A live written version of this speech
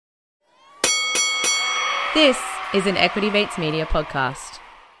This is an Equity Mates Media podcast.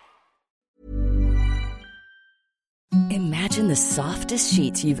 Imagine the softest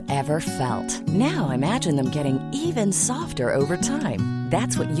sheets you've ever felt. Now imagine them getting even softer over time.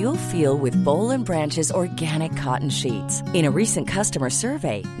 That's what you'll feel with Boll & Branch's organic cotton sheets. In a recent customer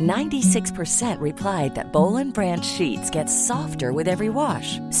survey, 96% replied that Boll & Branch sheets get softer with every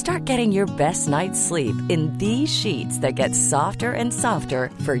wash. Start getting your best night's sleep in these sheets that get softer and softer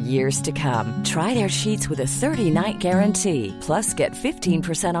for years to come. Try their sheets with a 30-night guarantee. Plus, get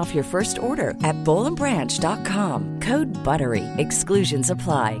 15% off your first order at bollandbranch.com. Code BUTTERY. Exclusions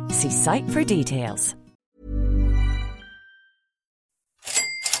apply. See site for details.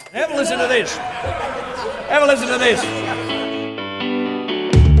 Have a listen to this. Have a listen to this.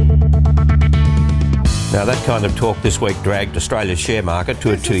 Now, that kind of talk this week dragged Australia's share market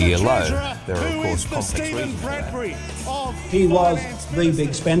to a two-year low. There are, of course, complex reasons for that. He was the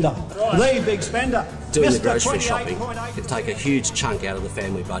big spender. The big spender. Doing the grocery shopping could take a huge chunk out of the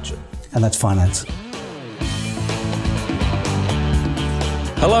family budget. And that's finance.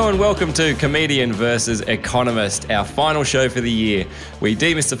 Hello and welcome to Comedian versus Economist, our final show for the year. We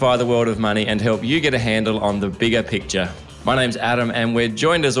demystify the world of money and help you get a handle on the bigger picture. My name's Adam and we're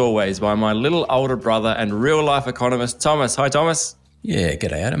joined as always by my little older brother and real-life economist, Thomas. Hi, Thomas. Yeah,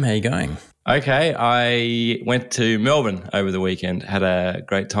 g'day, Adam. How you going? Okay, I went to Melbourne over the weekend, had a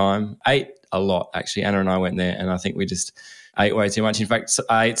great time, ate a lot actually. Anna and I went there and I think we just ate way too much. In fact,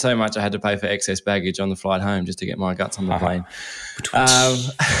 I ate so much I had to pay for excess baggage on the flight home just to get my guts on the plane.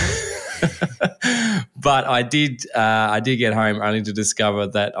 But I did get home only to discover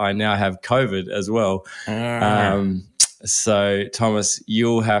that I now have COVID as well. So, Thomas,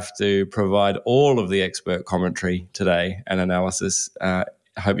 you'll have to provide all of the expert commentary today and analysis. I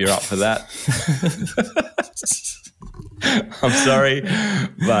hope you're up for that. I'm sorry,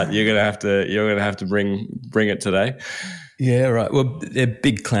 but you're gonna have to bring it today. Yeah, right. Well, they're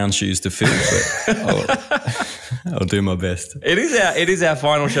big clown shoes to fill, but I'll do my best. It is our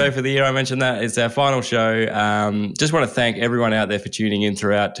final show for the year. I mentioned that. It's our final show. Just want to thank everyone out there for tuning in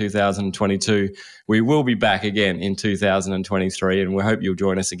throughout 2022. We will be back again in 2023, and we hope you'll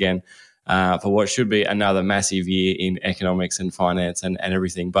join us again for what should be another massive year in economics and finance and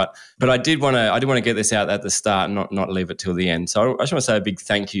everything. But I did want to get this out at the start and not leave it till the end. So I just want to say a big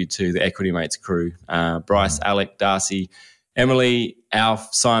thank you to the Equity Mates crew, Bryce, Alec, Darcy, Emily, Alf,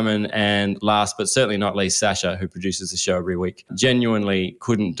 Simon, and last but certainly not least, Sasha, who produces the show every week. Genuinely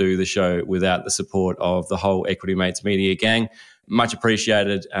couldn't do the show without the support of the whole Equity Mates Media gang. Much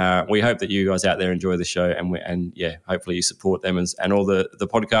appreciated. We hope that you guys out there enjoy the show and hopefully you support them and all the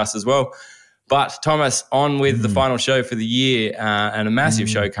podcasts as well. But Thomas, on with the final show for the year and a massive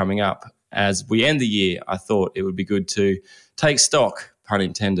show coming up. As we end the year, I thought it would be good to take stock, pun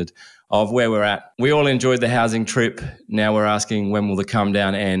intended, of where we're at. We all enjoyed the housing trip. Now we're asking, when will the come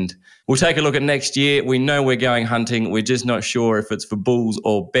down end? We'll take a look at next year. We know we're going hunting. We're just not sure if it's for bulls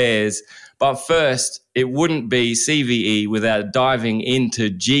or bears. But first, it wouldn't be CVE without diving into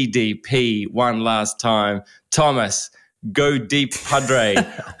GDP one last time. Thomas, go deep, Padre.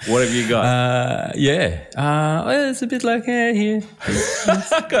 What have you got? Well, it's a bit like here.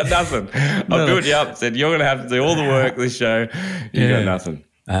 I got nothing. I'll build you up. Said you're going to have to do all the work this show. You got nothing.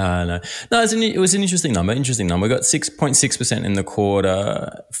 No, it was an interesting number. We got 6.6% in the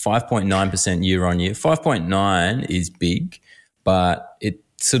quarter, 5.9% year on year. 5.9 is big, but it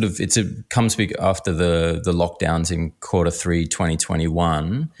comes big after the lockdowns in quarter 3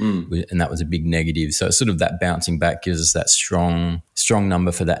 2021, and that was a big negative. So sort of that bouncing back gives us that strong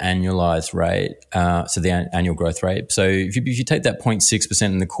number for the annualized rate, so the annual growth rate. So if you take that 0.6%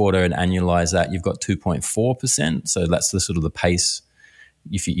 in the quarter and annualize that, you've got 2.4%. So that's the sort of the pace.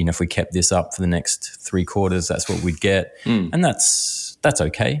 If we kept this up for the next 3 quarters, that's what we'd get, and that's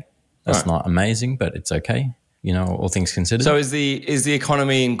okay. That's not amazing, but it's okay. All things considered. So is the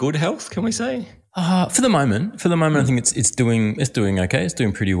economy in good health? Can we say? For the moment, I think it's doing okay. It's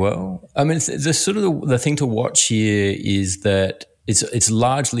doing pretty well. I mean, the sort of the thing to watch here is that it's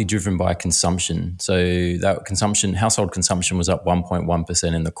largely driven by consumption. So that household consumption was up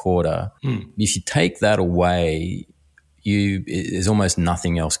 1.1% in the quarter. If you take that away, there's almost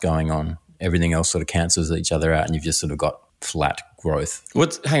nothing else going on. Everything else sort of cancels each other out, and you've just sort of got flat growth.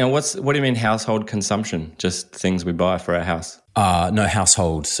 What do you mean household consumption? Just things we buy for our house? No,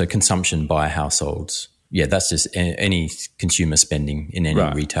 household. So consumption by households. Yeah, that's just any consumer spending in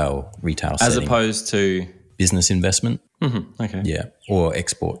any retail setting. As opposed to business investment. Mm-hmm. Okay. Yeah, or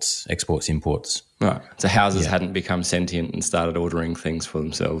exports, imports. Right. So houses hadn't become sentient and started ordering things for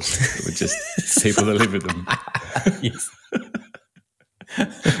themselves. It were just people that live with them. Yes.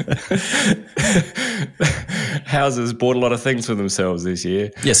 Houses bought a lot of things for themselves this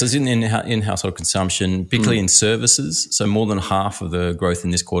year. Yes, it's in household consumption, particularly in services. So more than half of the growth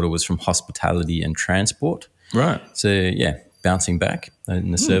in this quarter was from hospitality and transport. Right. So, yeah, bouncing back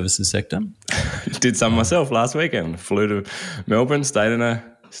in the services sector. Did some myself last weekend. Flew to Melbourne, stayed in a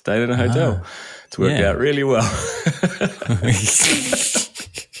hotel. It's worked out really well.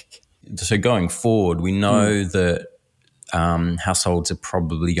 So going forward, we know that households are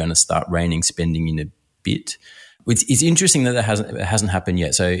probably going to start reining spending in a bit. It's interesting that it hasn't happened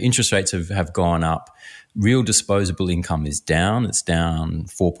yet. So interest rates have gone up. Real disposable income is down. It's down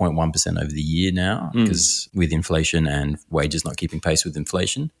 4.1% over the year now because with inflation and wages not keeping pace with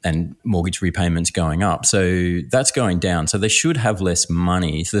inflation and mortgage repayments going up. So that's going down. So they should have less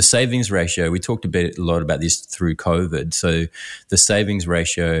money. So the savings ratio, we talked a lot about this through COVID. So the savings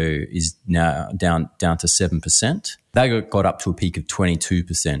ratio is now down to 7%. That got up to a peak of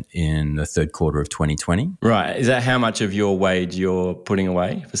 22% in the third quarter of 2020. Right. Is that how much of your wage you're putting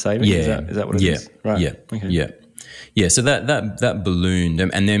away for savings? Yeah. Is that what it is? Right. Yeah. Okay. Yeah. Yeah. So that ballooned,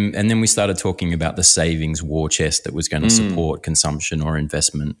 and then we started talking about the savings war chest that was going to support consumption or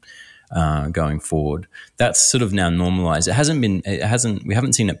investment going forward. That's sort of now normalized. We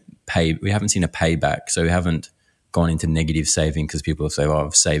haven't seen a payback. So we haven't gone into negative saving because people say, "Oh,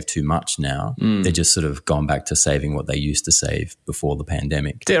 I've saved too much now." They're just sort of gone back to saving what they used to save before the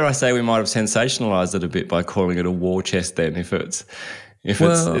pandemic. Dare I say we might have sensationalised it a bit by calling it a war chest then if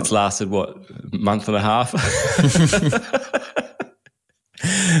it's lasted, what, a month and a half?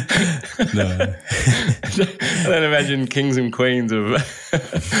 No. I don't imagine kings and queens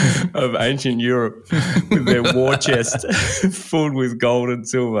of ancient Europe with their war chest filled with gold and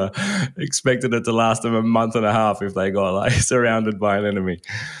silver expected it to last them a month and a half if they got surrounded by an enemy.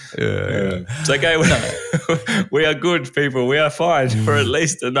 Yeah. It's okay. We are good people. We are fine for at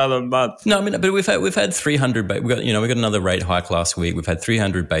least another month. No, I mean, but we've had 300. We got another rate hike last week. We've had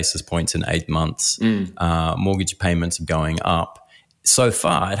 300 basis points in 8 months. Mortgage payments are going up. So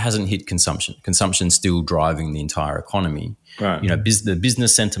far, it hasn't hit consumption. Consumption's still driving the entire economy. Right. The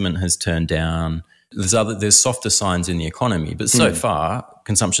business sentiment has turned down. There's softer signs in the economy, but so far,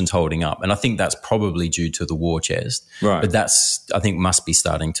 consumption's holding up, and I think that's probably due to the war chest. Right. But I think must be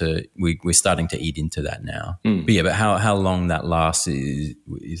starting to we're starting to eat into that now. But how long that lasts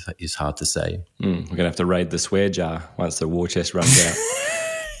is hard to say. We're gonna have to raid the swear jar once the war chest runs out.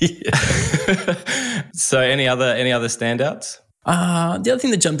 So, any other standouts? The other thing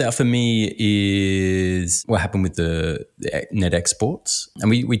that jumped out for me is what happened with the net exports.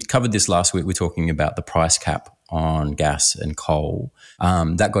 And we covered this last week. We're talking about the price cap on gas and coal.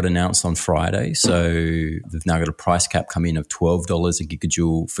 That got announced on Friday. So they've now got a price cap come in of $12 a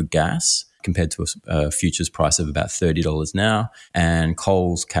gigajoule for gas compared to a futures price of about $30 now. And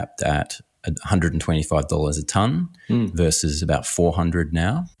coal's capped at $125 a tonne versus about $400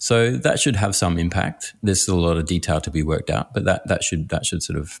 now. So that should have some impact. There's still a lot of detail to be worked out, but that should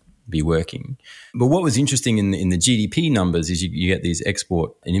sort of be working. But what was interesting in the GDP numbers is you get these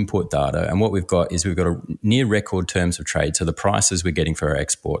export and import data, and what we've got a near record terms of trade. So the prices we're getting for our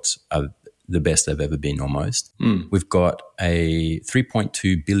exports are the best they've ever been almost. We've got a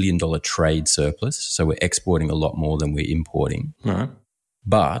 $3.2 billion trade surplus, so we're exporting a lot more than we're importing. Right.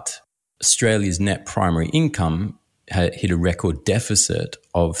 But Australia's net primary income hit a record deficit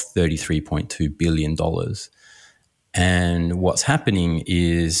of $33.2 billion. And what's happening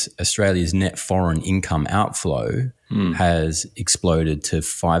is Australia's net foreign income outflow has exploded to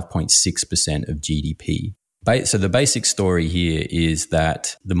 5.6% of GDP. So the basic story here is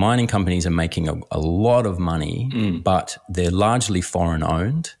that the mining companies are making a lot of money, but they're largely foreign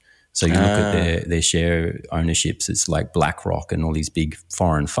owned. So you look at their share ownerships, it's like BlackRock and all these big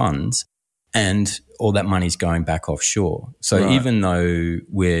foreign funds. And all that money's going back offshore. So even though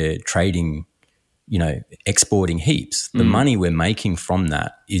we're trading, exporting heaps, the money we're making from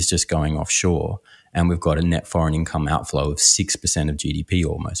that is just going offshore. And we've got a net foreign income outflow of 6% of GDP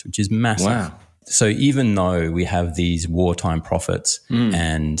almost, which is massive. Wow. So even though we have these wartime profits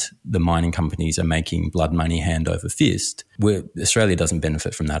and the mining companies are making blood money hand over fist, Australia doesn't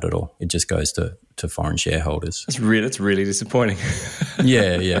benefit from that at all. It just goes to foreign shareholders. That's really disappointing.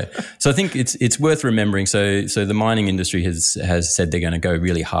 Yeah. So I think it's worth remembering. So the mining industry has said they're going to go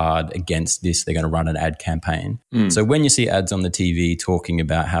really hard against this. They're going to run an ad campaign. So when you see ads on the TV talking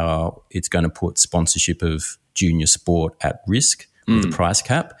about how it's going to put sponsorship of junior sport at risk with the price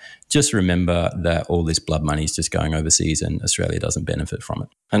cap, just remember that all this blood money is just going overseas and Australia doesn't benefit from it.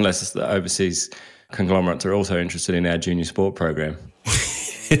 Unless the overseas conglomerates are also interested in our junior sport program.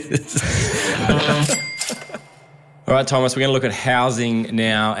 All All right, Thomas, we're going to look at housing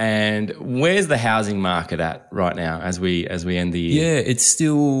now. And where's the housing market at right now as we end the year? Yeah, it's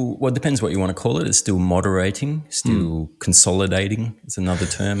still, well, it depends what you want to call it. It's still moderating, still consolidating. It's another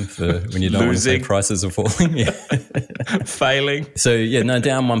term for when you don't want to say prices are falling. Yeah. Failing. So, yeah, no,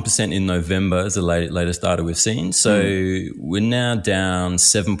 down 1% in November is the latest data we've seen. So we're now down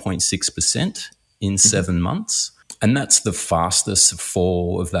 7.6% in 7 months. And that's the fastest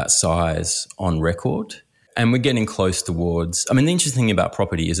fall of that size on record. And we're getting close towards, I mean, the interesting thing about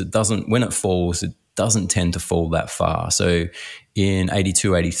property is when it falls, it doesn't tend to fall that far. So in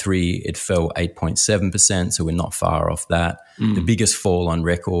 82, 83, it fell 8.7%. So we're not far off that. The biggest fall on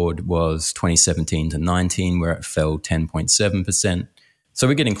record was 2017 to 19, where it fell 10.7%. So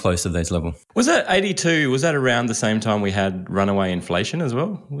we're getting close to those levels. Was that 82? Was that around the same time we had runaway inflation as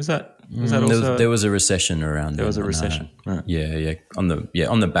well? Was that also? There was a recession around. There was a recession. Right. Yeah. On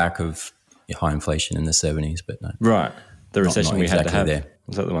the back of high inflation in the 70s, but no. Right. The recession we exactly had to have. there.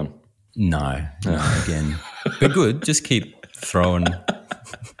 Was that the one? No, again. But good. Just keep throwing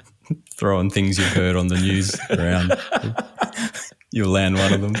things you've heard on the news around. You'll land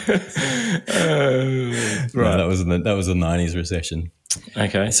one of them. Right. No, that was the 90s recession.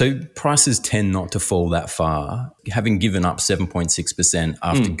 Okay. So prices tend not to fall that far. Having given up 7.6%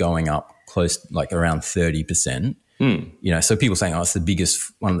 after going up close, like around 30%. You know, so people saying, "Oh, it's the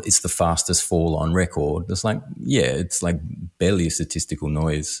biggest one. It's the fastest fall on record." It's like, yeah, it's like barely a statistical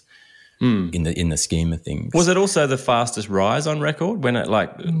noise in the scheme of things. Was it also the fastest rise on record when it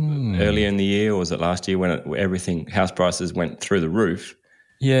earlier in the year, or was it last year when house prices went through the roof?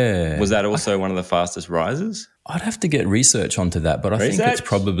 Yeah. Was that also one of the fastest rises? I'd have to get research onto that, but I think it's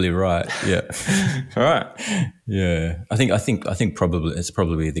probably right. Yeah. All right. Yeah. I think probably it's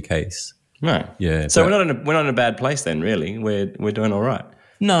probably the case. Right. Yeah. So we're not in a bad place then, really. We're doing all right.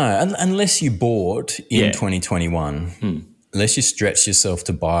 No, unless you bought in 2021, unless you stretched yourself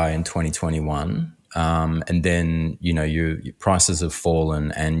to buy in 2021, and then your prices have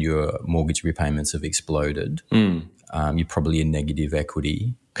fallen and your mortgage repayments have exploded, you're probably in negative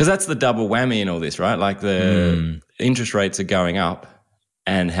equity. Because that's the double whammy in all this, right? Like the interest rates are going up,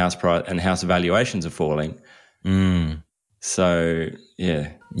 and house valuations are falling. So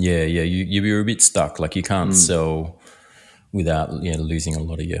yeah. You're a bit stuck. Like you can't sell without losing a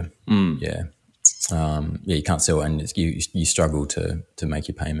lot of your you can't sell, and you struggle to make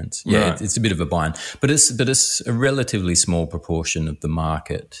your payments. Yeah, right. it's a bit of a bind, but it's a relatively small proportion of the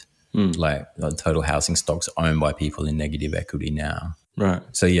market. Like total housing stocks owned by people in negative equity now. Right.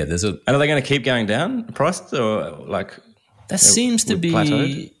 So yeah, and are they going to keep going down prices, or like that seems to be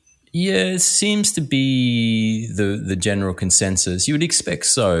plateaued? Yeah, it seems to be the general consensus. You would expect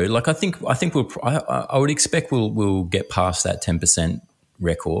so. Like I would expect we'll get past that 10%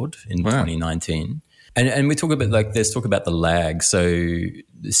 record in 2019. And we talk about there's talk about the lag. So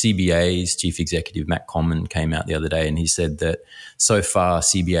the CBA's chief executive Matt Comyn came out the other day and he said that so far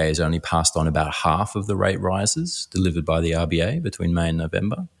CBA has only passed on about half of the rate rises delivered by the RBA between May and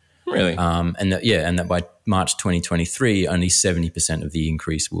November. Really? And that by March 2023, only 70% of the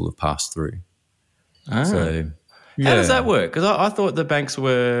increase will have passed through. So, how does that work? Because I thought the banks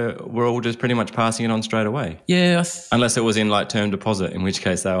were all just pretty much passing it on straight away. Yeah. Unless it was in like term deposit, in which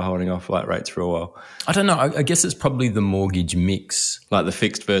case they were holding off like rates for a while. I don't know. I guess it's probably the mortgage mix. Like the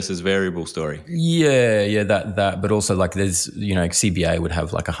fixed versus variable story. Yeah, that. But also like there's, CBA would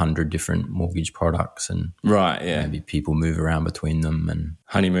have like 100 different mortgage products and maybe people move around between them and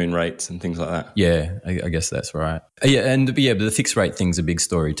honeymoon rates and things like that. Yeah, I guess that's right. But the fixed rate thing's a big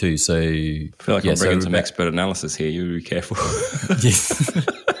story too. So I feel like I'm bringing some expert analysis here. You be careful.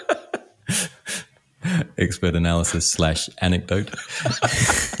 Expert analysis / anecdote.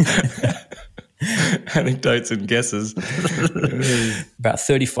 Anecdotes and guesses. About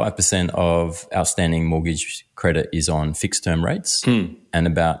 35% of outstanding mortgage credit is on fixed term rates, and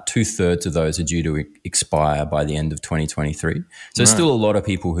about 2/3 of those are due to expire by the end of 2023. So there's still a lot of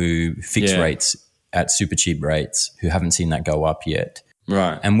people who fix rates at super cheap rates who haven't seen that go up yet.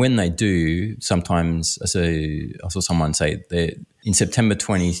 Right. And when they do, sometimes I saw someone say that in September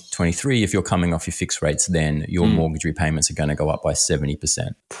 2023, if you're coming off your fixed rates, then your mortgage repayments are going to go up by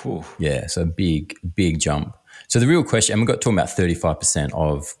 70%. Yeah, so big jump. So the real question, and we've got talking about 35%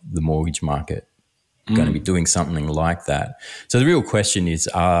 of the mortgage market going to be doing something like that. So the real question is,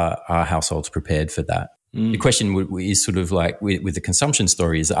 are households prepared for that? The question is sort of like with the consumption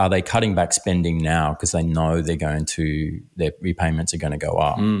story is, are they cutting back spending now because they know their repayments are going to go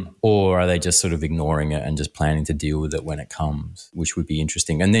up? Or are they just sort of ignoring it and just planning to deal with it when it comes, which would be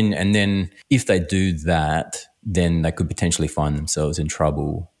interesting. And then if they do that, then they could potentially find themselves in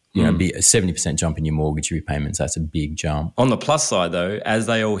trouble You know, be a 70% jump in your mortgage repayments. That's a big jump. On the plus side, though, as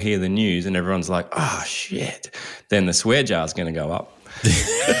they all hear the news and everyone's like, oh, shit, then the swear jar's going to go up.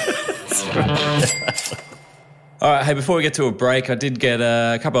 All right, hey, before we get to a break, I did get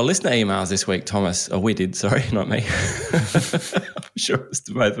a couple of listener emails this week, Thomas. Oh, we did, sorry, not me. I'm sure it was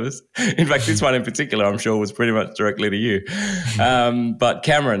to both of us. In fact, this one in particular, I'm sure, was pretty much directly to you. But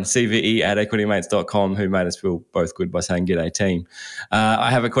Cameron, CVE@equitymates.com, who made us feel both good by saying, "G'day, team."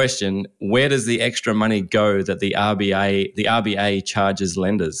 I have a question. Where does the extra money go that the RBA charges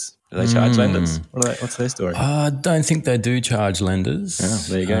lenders? Do they charge lenders? What's their story? I don't think they do charge lenders. Oh,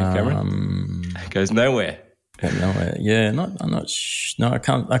 there you go, Cameron. It goes nowhere. I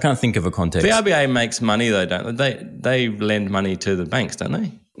can't think of a context. The RBA makes money though, don't they? They lend money to the banks, don't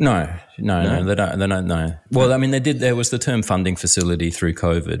they? No, they don't know. Well, I mean, they did. There was the term funding facility through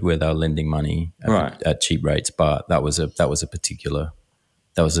COVID where they were lending money at cheap rates, but that was a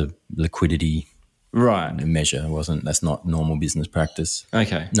liquidity measure. That's not normal business practice.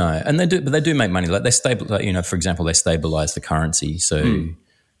 Okay. No, and they do make money. Like for example, they stabilize the currency, so.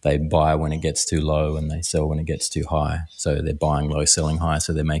 They buy when it gets too low and they sell when it gets too high. So they're buying low, selling high,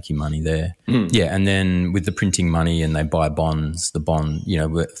 so they're making money there. Yeah, and then with the printing money and they buy bonds, through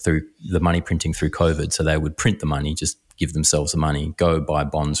the money printing through COVID, so they would print the money, just give themselves the money, go buy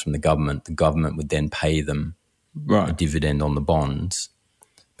bonds from the government. The government would then pay them a dividend on the bonds,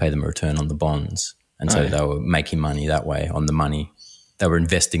 pay them a return on the bonds. And so they were making money that way on the money. They were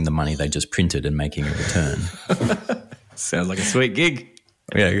investing the money they just printed and making a return. Sounds like a sweet gig.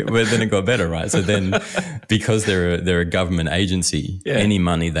 Yeah, well, then it got better, right? So then because they're a government agency, any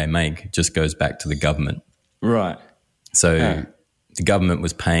money they make just goes back to the government. Right. So the government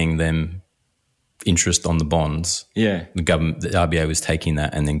was paying them interest on the bonds. Yeah. The RBA was taking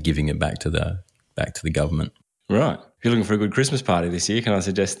that and then giving it back to the government. Right. If you're looking for a good Christmas party this year, can I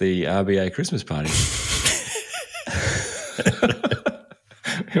suggest the RBA Christmas party?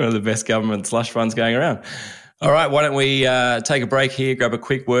 One of the best government slush funds going around. All right, why don't we take a break here, grab a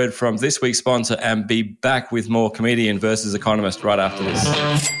quick word from this week's sponsor and be back with more Comedian versus Economist right after this.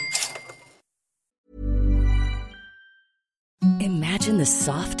 Imagine the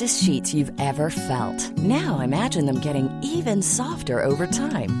softest sheets you've ever felt. Now imagine them getting even softer over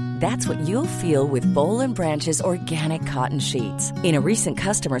time. That's what you'll feel with Boll & Branch's organic cotton sheets. In a recent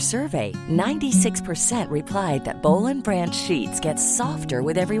customer survey, 96% replied that Boll & Branch sheets get softer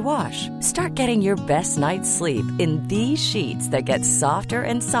with every wash. Start getting your best night's sleep in these sheets that get softer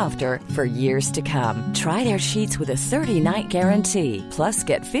and softer for years to come. Try their sheets with a 30-night guarantee. Plus,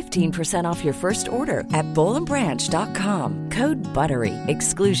 get 15% off your first order at bollandbranch.com. Code BUTTERY.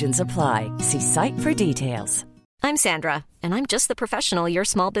 Exclusions apply. See site for details. I'm Sandra, and I'm just the professional your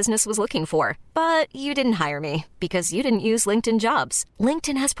small business was looking for. But you didn't hire me because you didn't use LinkedIn Jobs.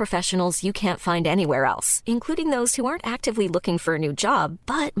 LinkedIn has professionals you can't find anywhere else, including those who aren't actively looking for a new job,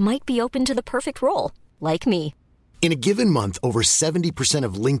 but might be open to the perfect role, like me. In a given month, over 70%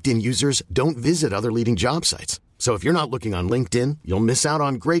 of LinkedIn users don't visit other leading job sites. So if you're not looking on LinkedIn, you'll miss out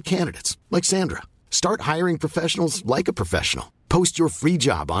on great candidates like Sandra. Start hiring professionals like a professional. Post your free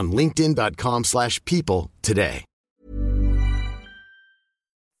job on linkedin.com/people today.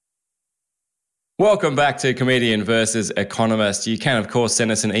 Welcome back to Comedian versus Economist. You can, of course, send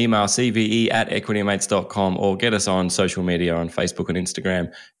us an email, cve@equitymates.com, or get us on social media on Facebook and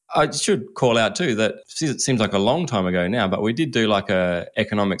Instagram. I should call out too that it seems like a long time ago now, but we did do like a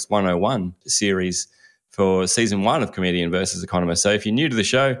Economics 101 series for season 1 of Comedian versus Economist. So if you're new to the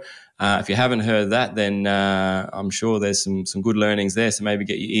show, if you haven't heard that, then I'm sure there's some good learnings there. So maybe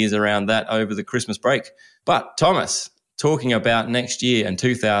get your ears around that over the Christmas break. But Thomas, talking about next year and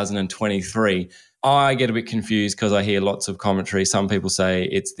 2023, I get a bit confused because I hear lots of commentary. Some people say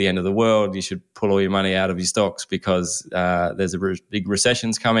it's the end of the world. You should pull all your money out of your stocks because there's a big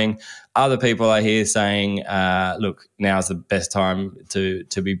recession's coming. Other people I hear saying, look, now's the best time to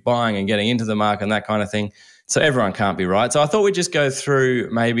be buying and getting into the market and that kind of thing. So everyone can't be right. So I thought we'd just go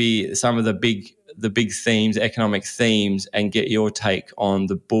through maybe some of the big themes, economic themes, and get your take on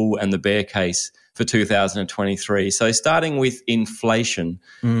the bull and the bear case for 2023. So starting with inflation,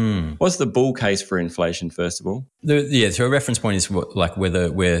 what's the bull case for inflation, first of all? So a reference point is where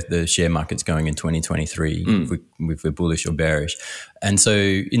the share market's going in 2023, if we're bullish or bearish. And so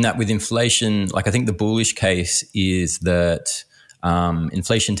in that with inflation, like I think the bullish case is that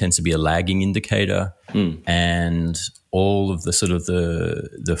inflation tends to be a lagging indicator, and all of the sort of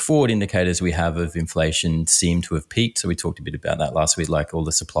the forward indicators we have of inflation seem to have peaked. So we talked a bit about that last week, like all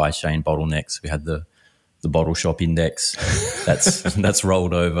the supply chain bottlenecks. We had the bottle shop index that's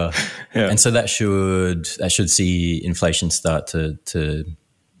rolled over, and so that should see inflation start to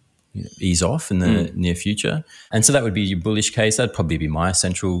ease off in the near future. And so that would be your bullish case. That'd probably be my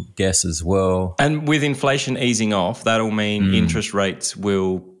central guess as well. And with inflation easing off, that'll mean interest rates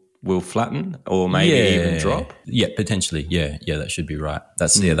will flatten or maybe even drop? Yeah, potentially. Yeah, that should be right.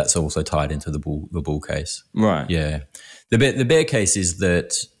 That's also tied into the bull case. Right. Yeah. The bear case is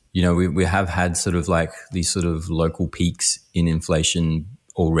that, we have had sort of like these sort of local peaks in inflation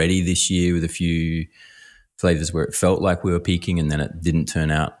already this year with a few flavors where it felt like we were peaking and then it didn't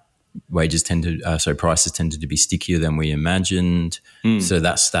turn out. Prices tended to be stickier than we imagined. So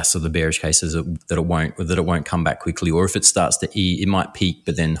that's sort of the bearish case is that it won't come back quickly, or if it starts to it might peak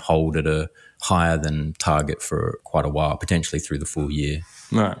but then hold at a higher than target for quite a while, potentially through the full year.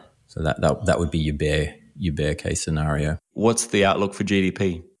 Right. So that would be your bear case scenario. What's the outlook for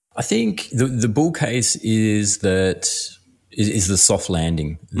GDP? I think the bull case is that is the soft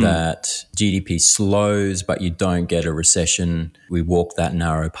landing, that GDP slows but you don't get a recession. We walk that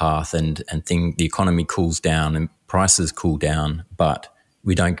narrow path and the economy cools down and prices cool down, but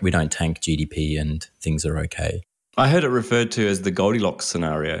we don't tank GDP and things are okay. I heard it referred to as the Goldilocks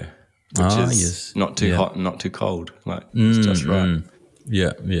scenario, which is not too hot and not too cold. Like it's just right.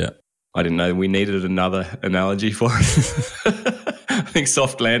 Yeah. I didn't know we needed another analogy for it. I think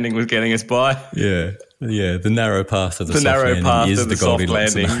soft landing was getting us by. Yeah, the narrow path of the soft landing is the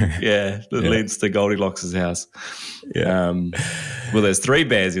Goldilocks scenario. Yeah, that leads to Goldilocks' house. Yeah. Well, there's 3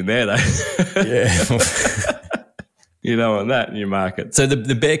 bears in there, though. Yeah. You don't want that in your market. So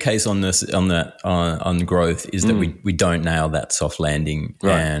the bear case on growth is that we don't nail that soft landing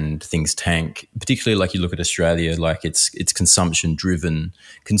and things tank. Particularly like you look at Australia, like it's consumption driven.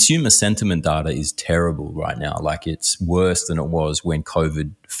 Consumer sentiment data is terrible right now. Like it's worse than it was when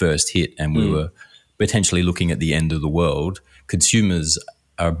COVID first hit and we were potentially looking at the end of the world. Consumers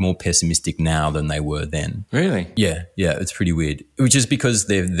are more pessimistic now than they were then. Really? Yeah, it's pretty weird. Which is because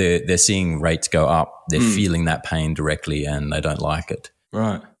they're seeing rates go up, they're feeling that pain directly, and they don't like it.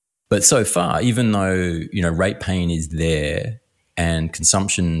 Right. But so far, even though rate pain is there and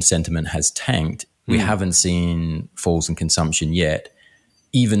consumption sentiment has tanked, we haven't seen falls in consumption yet,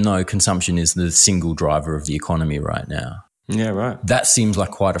 even though consumption is the single driver of the economy right now. Yeah, right. That seems like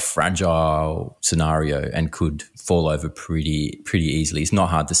quite a fragile scenario and could fall over pretty easily. It's not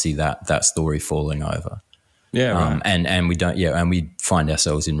hard to see that story falling over. Yeah, right. And we don't. Yeah, and we find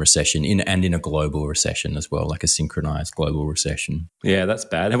ourselves in recession, in a global recession as well, like a synchronized global recession. Yeah, that's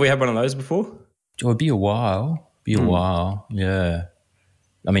bad. Have we had one of those before? It would be a while. Yeah.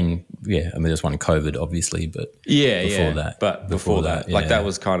 I mean, there's one in COVID, obviously, but before that, like that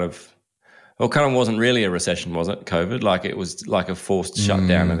was kind of. Well, kind of wasn't really a recession, was it, COVID? Like it was like a forced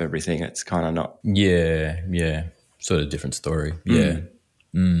shutdown of everything. It's kind of not. Yeah. Sort of different story. Yeah.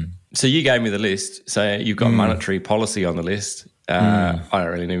 So you gave me the list. So you've got monetary policy on the list. I don't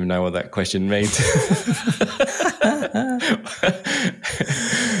really even know what that question means.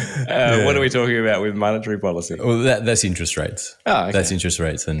 What are we talking about with monetary policy? Well, that's interest rates. Oh, okay. That's interest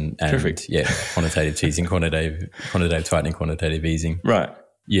rates and Perfect. Yeah, quantitative easing, quantitative tightening, quantitative easing. Right.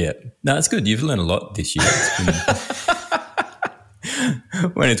 Yeah. No, it's good. You've learned a lot this year. We're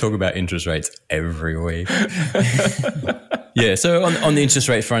going to talk about interest rates every week. Yeah. So on the interest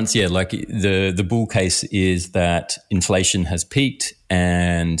rate fronts, like the bull case is that inflation has peaked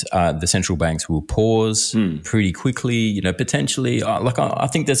and the central banks will pause pretty quickly. Potentially, I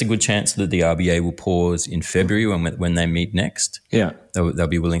think there's a good chance that the RBA will pause in February when they meet next. Yeah. They'll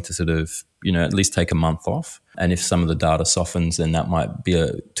be willing to sort of, at least take a month off. And if some of the data softens, then that might be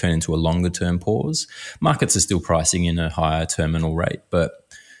turn into a longer term pause. Markets are still pricing in a higher terminal rate, but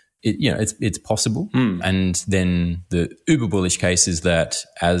it's possible. And then the uber bullish case is that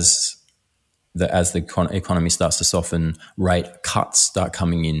as the economy starts to soften, rate cuts start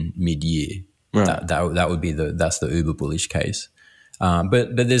coming in mid-year. Right. That would be that's the uber bullish case.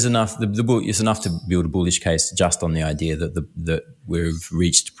 But there's enough. It's enough to build a bullish case just on the idea that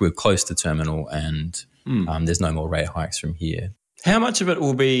we're close to terminal and there's no more rate hikes from here. How much of it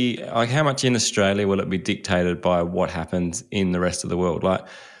will be like? How much in Australia will it be dictated by what happens in the rest of the world? Like,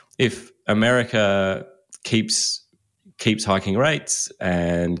 if America keeps hiking rates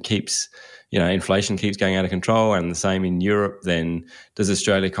and keeps, inflation keeps going out of control, and the same in Europe, then does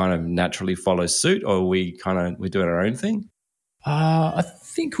Australia kind of naturally follow suit, or we're doing our own thing? I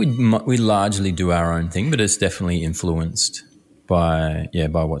think we largely do our own thing, but it's definitely influenced by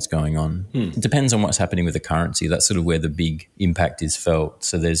what's going on. It depends on what's happening with the currency. That's sort of where the big impact is felt.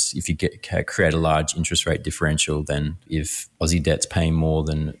 So if you create a large interest rate differential, then if Aussie debt's paying more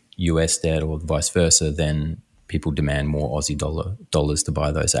than US debt or vice versa, then people demand more Aussie dollars to buy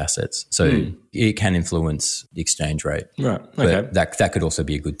those assets. So it can influence the exchange rate. Right. Okay. But that could also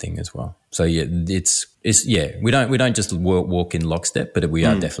be a good thing as well. So yeah, it's we don't just walk in lockstep, but we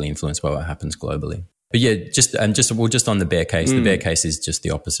are definitely influenced by what happens globally. But yeah, just on the bear case. The bear case is just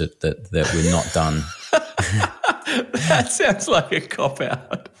the opposite, that we're not done. That sounds like a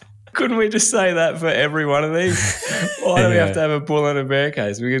cop-out. Couldn't we just say that for every one of these? Why do we have to have a bull and a bear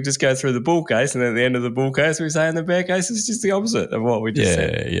case? We could just go through the bull case, and then at the end of the bull case, we say in the bear case is just the opposite of what we just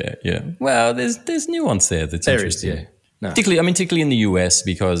said. Yeah. Well, there's nuance there that's interesting. Is, no. Particularly in the US,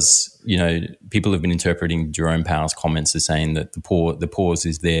 because, you know, people have been interpreting Jerome Powell's comments as saying that the pause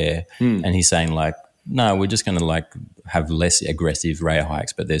is there, and he's saying like, no, we're just going to like have less aggressive rate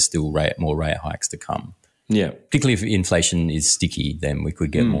hikes, but there's still more rate hikes to come. Yeah. Particularly if inflation is sticky, then we could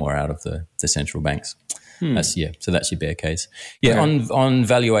get more out of the central banks. So that's your bear case. Yeah. Okay. On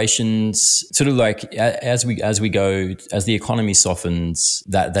valuations, sort of like as the economy softens,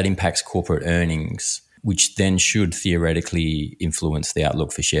 that impacts corporate earnings, which then should theoretically influence the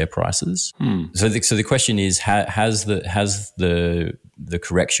outlook for share prices. So the question is, has the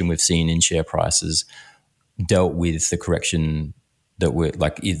correction we've seen in share prices dealt with the correction that we're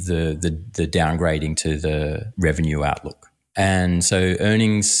like the downgrading to the revenue outlook? And so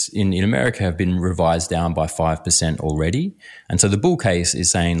earnings in America have been revised down by 5% already. And so the bull case is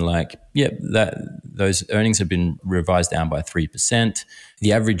saying like, that those earnings have been revised down by 3%.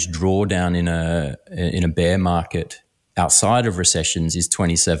 The average drawdown in a bear market outside of recessions is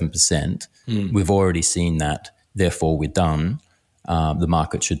 27%. We've already seen that. Therefore, we're done. The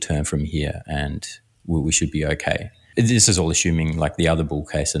market should turn from here and we should be okay. This is all assuming like the other bull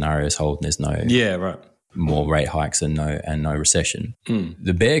case scenarios hold and there's no more rate hikes and no recession.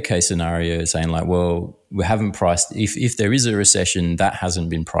 The bear case scenario is saying like, well, we haven't priced, if there is a recession, that hasn't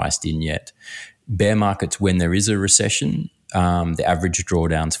been priced in yet. Bear markets, when there is a recession, the average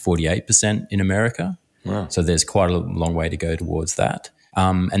drawdown's 48% in America. Wow. So there's quite a long way to go towards that.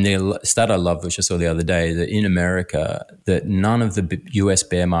 And the stat I love, which I saw the other day, that in America, that none of the US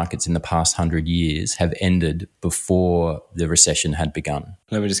bear markets in the past 100 years have ended before the recession had begun.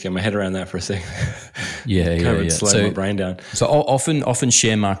 Let me just get my head around that for a second. Yeah. Slow my brain down. So often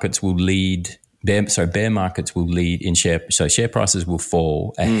share markets will lead. Bear markets will lead in share. So share prices will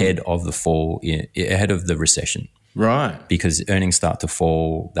fall ahead of the fall ahead of the recession. Right. Because earnings start to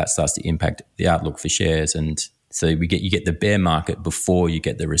fall, that starts to impact the outlook for shares, and so you get the bear market before you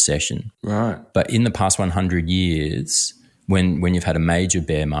get the recession. Right. But in the past 100 years, when you've had a major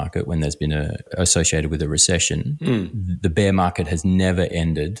bear market, when there's been associated with a recession, the bear market has never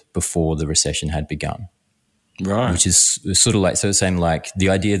ended before the recession had begun. Right. Which is sort of like, so it's saying like the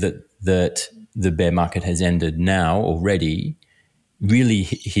idea that the bear market has ended now already really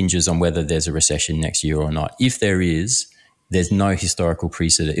hinges on whether there's a recession next year or not. If there is, there's no historical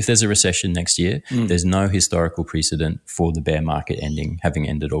precedent. If there's a recession next year, there's no historical precedent for the bear market having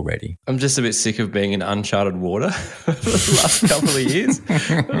ended already. I'm just a bit sick of being in uncharted water for the last couple of years.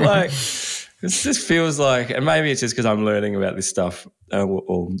 Like, it just feels like, and maybe it's just because I'm learning about this stuff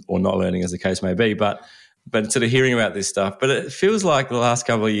or not learning, as the case may be, but sort of hearing about this stuff. But it feels like the last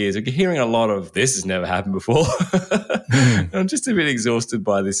couple of years, we're hearing a lot of this has never happened before. I'm just a bit exhausted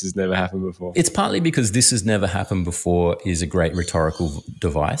by this has never happened before. It's partly because this has never happened before is a great rhetorical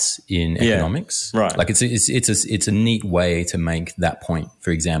device in economics. Right. Like it's a neat way to make that point, for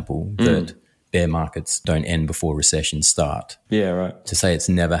example, that bear markets don't end before recessions start. Yeah, right. To say it's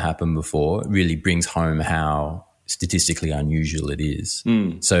never happened before really brings home how statistically unusual it is.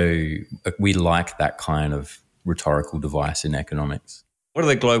 So we like that kind of rhetorical device in economics. What are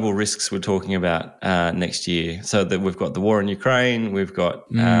the global risks we're talking about next year? So that we've got the war in Ukraine, we've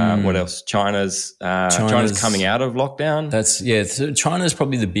got what else? China's coming out of lockdown. So China's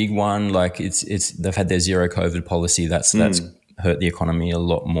probably the big one. Like it's they've had their zero COVID policy. That's hurt the economy a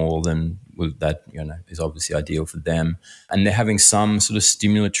lot more than that, is obviously ideal for them. And they're having some sort of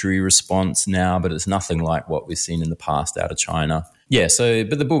stimulatory response now, but it's nothing like what we've seen in the past out of China. Yeah,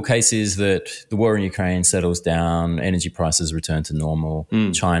 but the bull case is that the war in Ukraine settles down, energy prices return to normal,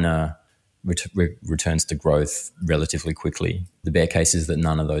 China returns to growth relatively quickly. The bear case is that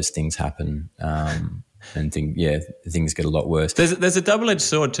none of those things happen, and things get a lot worse. There's a double-edged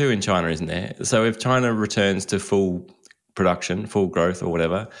sword too in China, isn't there? So if China returns to full production, full growth or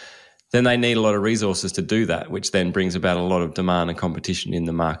whatever, then they need a lot of resources to do that, which then brings about a lot of demand and competition in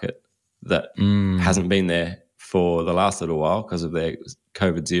the market that hasn't been there for the last little while because of their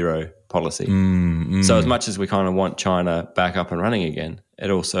COVID zero policy. So as much as we kind of want China back up and running again, it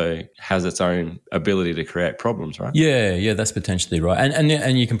also has its own ability to create problems, right? Yeah, that's potentially right.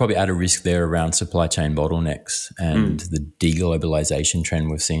 And you can probably add a risk there around supply chain bottlenecks and the deglobalization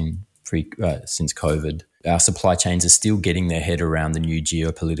trend we've seen since COVID. Our supply chains are still getting their head around the new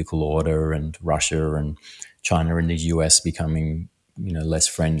geopolitical order and Russia and China and the US becoming less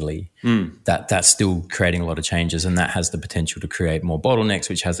friendly. That's still creating a lot of changes, and that has the potential to create more bottlenecks,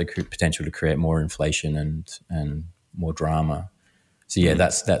 which has the potential to create more inflation and more drama. So yeah,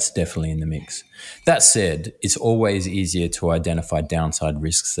 that's definitely in the mix. That said, it's always easier to identify downside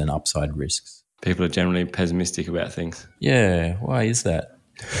risks than upside risks. People are generally pessimistic about things. Yeah, why is that?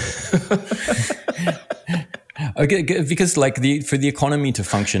 Okay, because for the economy to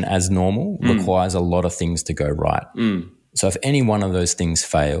function as normal requires a lot of things to go right. So if any one of those things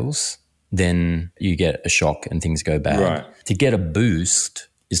fails, then you get a shock and things go bad. Right. To get a boost,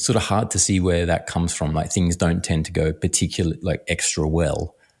 it's sort of hard to see where that comes from. Like things don't tend to go extra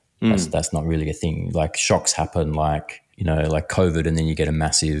well. That's not really a thing. Like shocks happen like COVID, and then you get a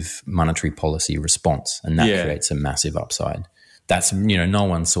massive monetary policy response, and that creates a massive upside. That's no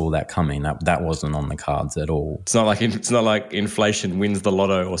one saw that coming. That wasn't on the cards at all. It's not like inflation wins the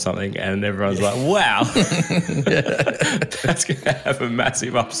lotto or something, and everyone's like, "Wow, that's going to have a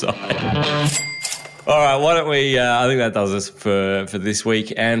massive upside." All right, why don't we? I think that does us for this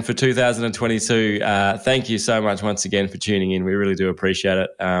week and for 2022. Thank you so much once again for tuning in. We really do appreciate it.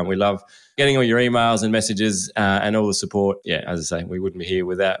 We love getting all your emails and messages and all the support. Yeah, as I say, we wouldn't be here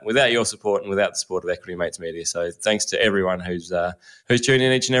without your support and without the support of Equity Mates Media. So thanks to everyone who's tuning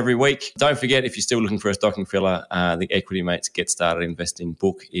in each and every week. Don't forget, if you're still looking for a stocking filler, the Equity Mates Get Started Investing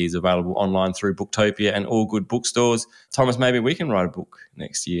book is available online through Booktopia and all good bookstores. Thomas, maybe we can write a book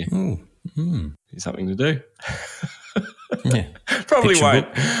next year. It's something to do. Yeah. Probably Picture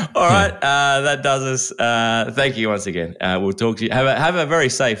won't. book. All right, that does us. Thank you once again. We'll talk to you. Have a very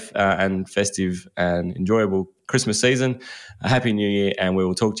safe and festive and enjoyable Christmas season. A happy New Year, and we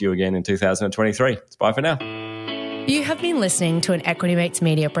will talk to you again in 2023. Bye for now. You have been listening to an Equity Mates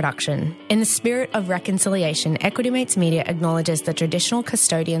Media production. In the spirit of reconciliation, Equity Mates Media acknowledges the traditional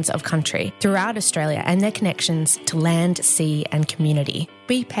custodians of country throughout Australia and their connections to land, sea and community.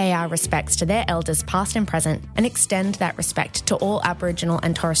 We pay our respects to their elders past and present and extend that respect to all Aboriginal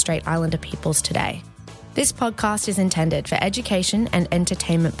and Torres Strait Islander peoples today. This podcast is intended for education and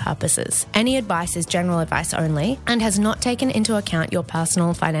entertainment purposes. Any advice is general advice only and has not taken into account your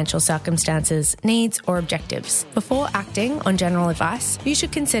personal financial circumstances, needs, or objectives. Before acting on general advice, you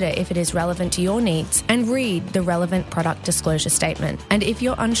should consider if it is relevant to your needs and read the relevant product disclosure statement. And if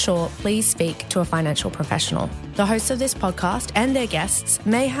you're unsure, please speak to a financial professional. The hosts of this podcast and their guests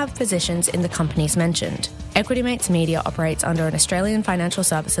may have positions in the companies mentioned. Equity Mates Media operates under an Australian Financial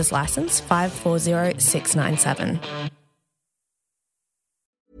Services Licence 540697.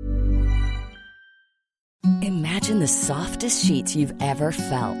 Imagine the softest sheets you've ever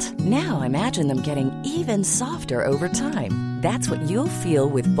felt. Now imagine them getting even softer over time. That's what you'll feel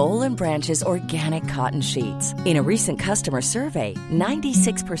with Boll & Branch's organic cotton sheets. In a recent customer survey,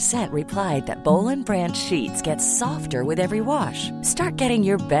 96% replied that Boll & Branch sheets get softer with every wash. Start getting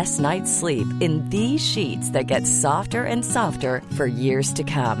your best night's sleep in these sheets that get softer and softer for years to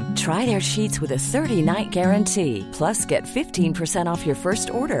come. Try their sheets with a 30-night guarantee. Plus, get 15% off your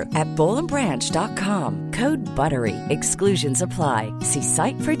first order at bollandbranch.com. Code BUTTERY. Exclusions apply. See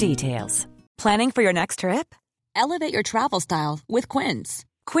site for details. Planning for your next trip? Elevate your travel style with Quince.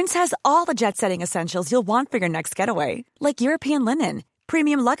 Quince has all the jet-setting essentials you'll want for your next getaway, like European linen,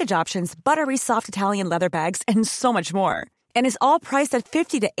 premium luggage options, buttery soft Italian leather bags, and so much more. And is all priced at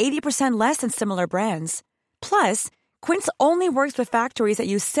 50 to 80% less than similar brands. Plus, Quince only works with factories that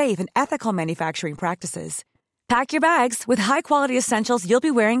use safe and ethical manufacturing practices. Pack your bags with high-quality essentials you'll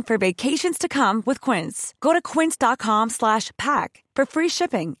be wearing for vacations to come with Quince. Go to quince.com/pack for free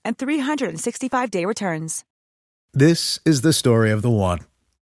shipping and 365-day returns. This is the story of the one.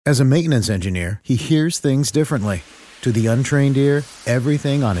 As a maintenance engineer, he hears things differently. To the untrained ear,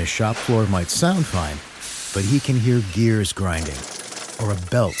 everything on his shop floor might sound fine, but he can hear gears grinding or a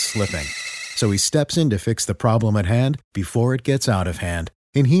belt slipping. So he steps in to fix the problem at hand before it gets out of hand.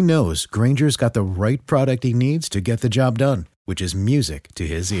 And he knows Grainger's got the right product he needs to get the job done, which is music to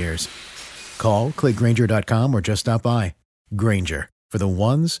his ears. Call, click Grainger.com, or just stop by. Grainger, for the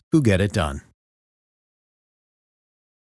ones who get it done.